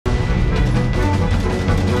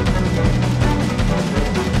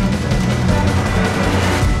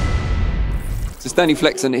It's Danny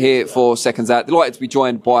Flexon here for SecondsOut. Delighted to be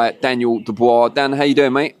joined by Daniel Dubois. Dan, how you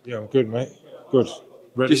doing, mate? Yeah, I'm good, mate. Good.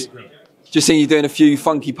 Ready. Just seeing you doing a few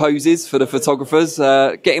funky poses for the photographers.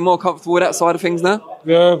 Getting more comfortable with that side of things now?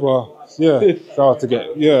 Yeah, well, yeah. It's hard to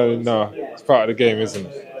get. Yeah, no, it's part of the game, isn't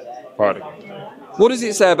it? Part of the game. What does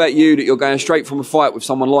it say about you that you're going straight from a fight with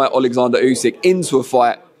someone like Oleksandr Usyk into a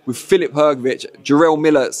fight with Filip Hrgovic, Jarrell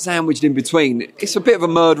Miller sandwiched in between? It's a bit of a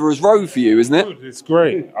murderer's row for you, isn't it? It's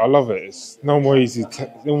great. I love it. It's no more easy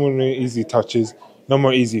touches, no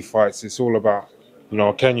more easy fights. It's all about,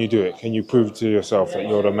 can you do it? Can you prove to yourself that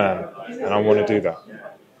you're the man? And I want to do that.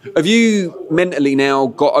 Have you mentally now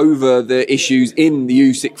got over the issues in the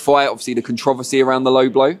Usyk fight? Obviously, the controversy around the low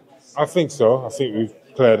blow. I think so. I think we've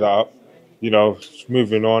cleared that up.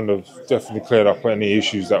 Moving on, I've definitely cleared up any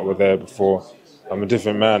issues that were there before. I'm a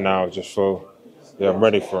different man now. I'm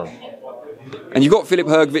ready for him. And you've got Filip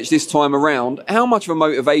Hrgovic this time around. How much of a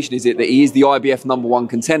motivation is it that he is the IBF #1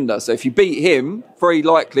 contender? So if you beat him, very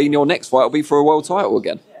likely in your next fight will be for a world title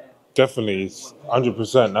again. Definitely, it's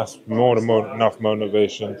 100%. That's more than enough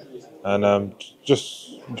motivation. And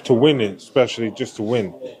just to win it, especially just to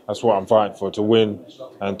win. That's what I'm fighting for, to win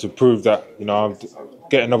and to prove that, I'm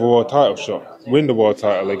get another world title shot, win the world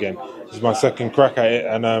title again. It's my second crack at it,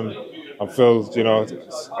 and I feel,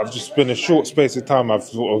 I've just been a short space of time. I've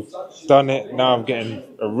sort of done it. Now I'm getting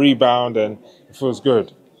a rebound, and it feels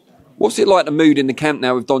good. What's it like, the mood in the camp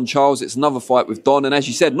now with Don Charles? It's another fight with Don, and as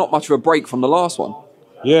you said, not much of a break from the last one.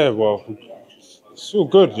 Yeah, well, it's all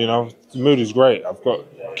good, The mood is great. I've got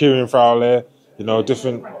Kieran Fowler,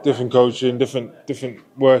 different coaching, different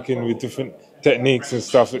working with different techniques and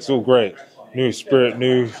stuff. It's all great. New spirit,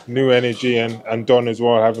 new energy, and Don as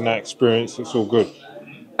well, having that experience. It's all good.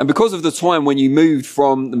 And because of the time when you moved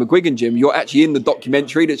from the McGuigan gym, you're actually in the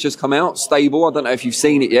documentary that's just come out, Stable. I don't know if you've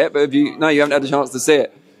seen it yet, but you haven't had a chance to see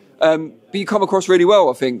it. But you come across really well,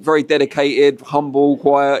 I think. Very dedicated, humble,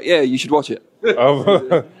 quiet. Yeah, you should watch it.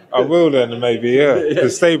 I will then, maybe, yeah. The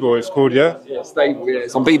Stable, it's called, yeah? Yeah, Stable, yeah.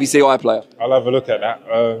 It's on BBC iPlayer. I'll have a look at that.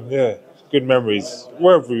 Yeah, good memories.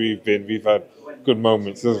 Wherever we've been, we've had good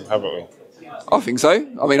moments, haven't we? I think so.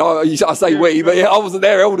 I mean, I say we, but yeah, I wasn't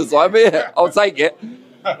there all the time, but yeah, I'll take it.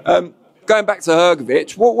 Going back to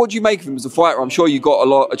Hrgovic, what do you make of him as a fighter? I'm sure you got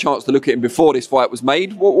a chance to look at him before this fight was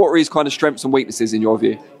made. What were his kind of strengths and weaknesses in your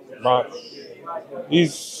view? Right.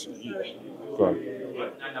 He's... Go on.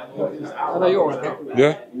 I know you're right now.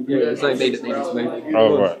 Yeah? Yeah, there's no need that needed to move.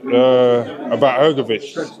 Oh, right. About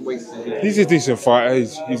Hrgovic. He's a decent fighter.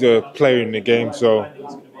 He's a player in the game, so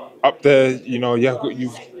up there,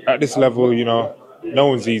 you've at this level, no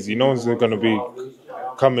one's easy. No one's going to be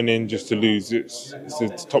coming in just to lose. It's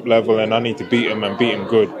the top level, and I need to beat him and beat him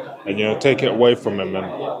good, and take it away from him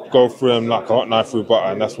and go through him like a hot knife through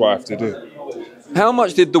butter, and that's what I have to do. How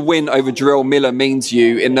much did the win over Jarrell Miller mean to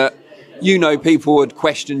you in that, people had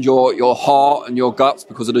questioned your heart and your guts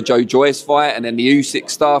because of the Joe Joyce fight and then the Usyk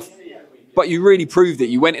stuff, but you really proved it.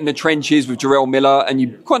 You went in the trenches with Jarrell Miller and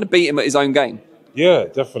you kind of beat him at his own game. Yeah,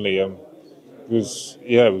 definitely. It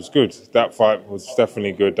was good. That fight was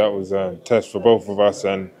definitely good. That was a test for both of us,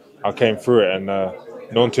 and I came through it. And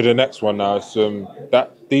on to the next one now.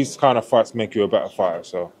 These kind of fights make you a better fighter,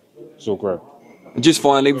 so it's all great. And just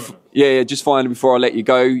finally, before I let you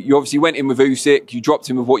go, you obviously went in with Usyk. You dropped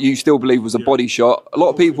him with what you still believe was a body shot. A lot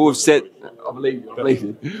of people have said, I believe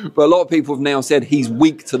you, but a lot of people have now said he's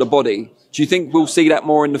weak to the body. Do you think we'll see that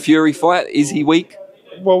more in the Fury fight? Is he weak?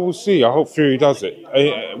 Well, we'll see. I hope Fury does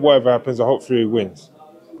it. Whatever happens, I hope Fury wins.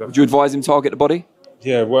 Would you advise him target the body?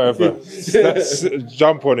 Yeah, whatever.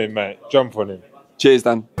 Jump on him, mate. Jump on him. Cheers,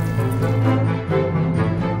 Dan.